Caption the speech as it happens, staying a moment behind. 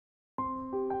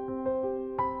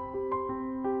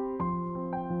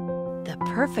The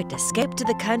perfect escape to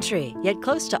the country, yet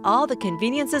close to all the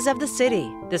conveniences of the city.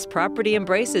 This property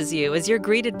embraces you as you're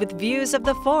greeted with views of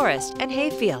the forest and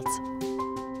hayfields.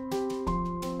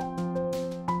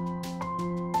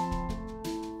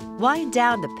 Wind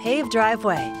down the paved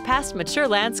driveway, past mature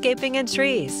landscaping and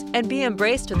trees, and be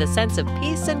embraced with a sense of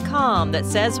peace and calm that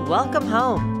says, "Welcome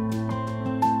home."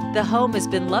 The home has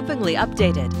been lovingly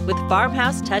updated with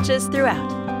farmhouse touches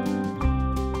throughout.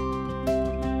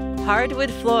 Hardwood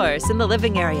floors in the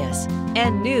living areas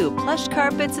and new plush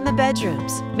carpets in the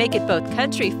bedrooms make it both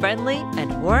country-friendly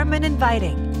and warm and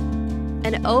inviting.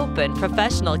 An open,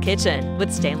 professional kitchen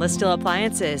with stainless steel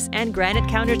appliances and granite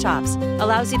countertops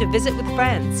allows you to visit with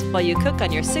friends while you cook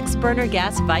on your 6-burner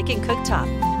gas Viking cooktop.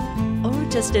 Or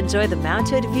just enjoy the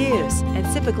mounted views and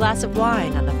sip a glass of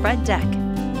wine on the front deck.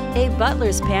 A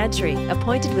butler's pantry,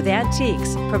 appointed with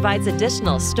antiques, provides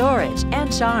additional storage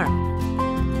and charm.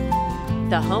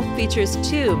 The home features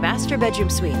 2 master bedroom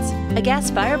suites, a gas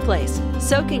fireplace,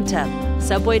 soaking tub,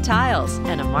 subway tiles,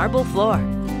 and a marble floor.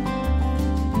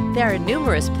 There are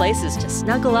numerous places to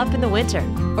snuggle up in the winter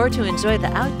or to enjoy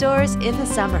the outdoors in the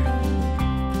summer.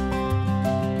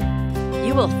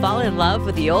 You will fall in love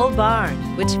with the old barn,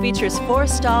 which features 4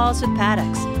 stalls with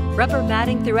paddocks, rubber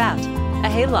matting throughout, a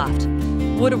hayloft,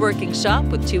 woodworking shop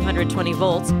with 220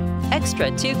 volts,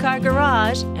 extra 2-car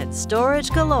garage, and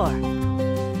storage galore.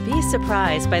 Be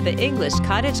surprised by the English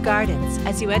cottage gardens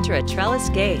as you enter a trellis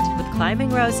gate with climbing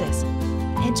roses.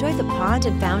 Enjoy the pond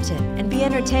and fountain and be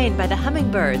entertained by the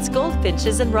hummingbirds,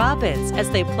 goldfinches, and robins as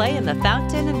they play in the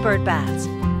fountain and bird baths.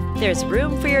 There's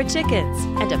room for your chickens,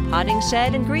 and a potting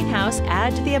shed and greenhouse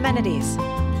add to the amenities.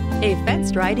 A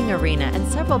fenced riding arena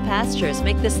and several pastures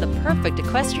make this the perfect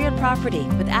equestrian property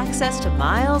with access to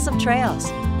miles of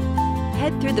trails.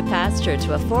 Head through the pasture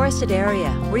to a forested area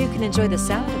where you can enjoy the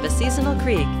sound of a seasonal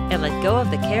creek and let go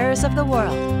of the cares of the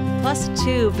world. Plus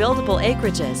 2 buildable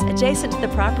acreages adjacent to the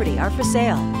property are for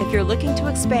sale if you're looking to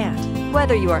expand.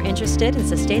 Whether you are interested in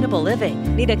sustainable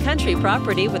living, need a country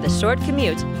property with a short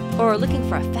commute, or are looking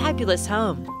for a fabulous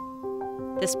home,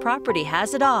 this property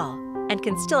has it all and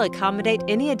can still accommodate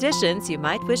any additions you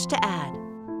might wish to add.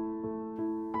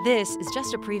 This is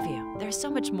just a preview. There's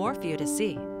so much more for you to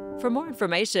see. For more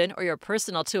information or your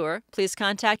personal tour, please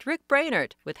contact Rick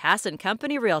Brainard with Hass &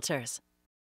 Company Realtors.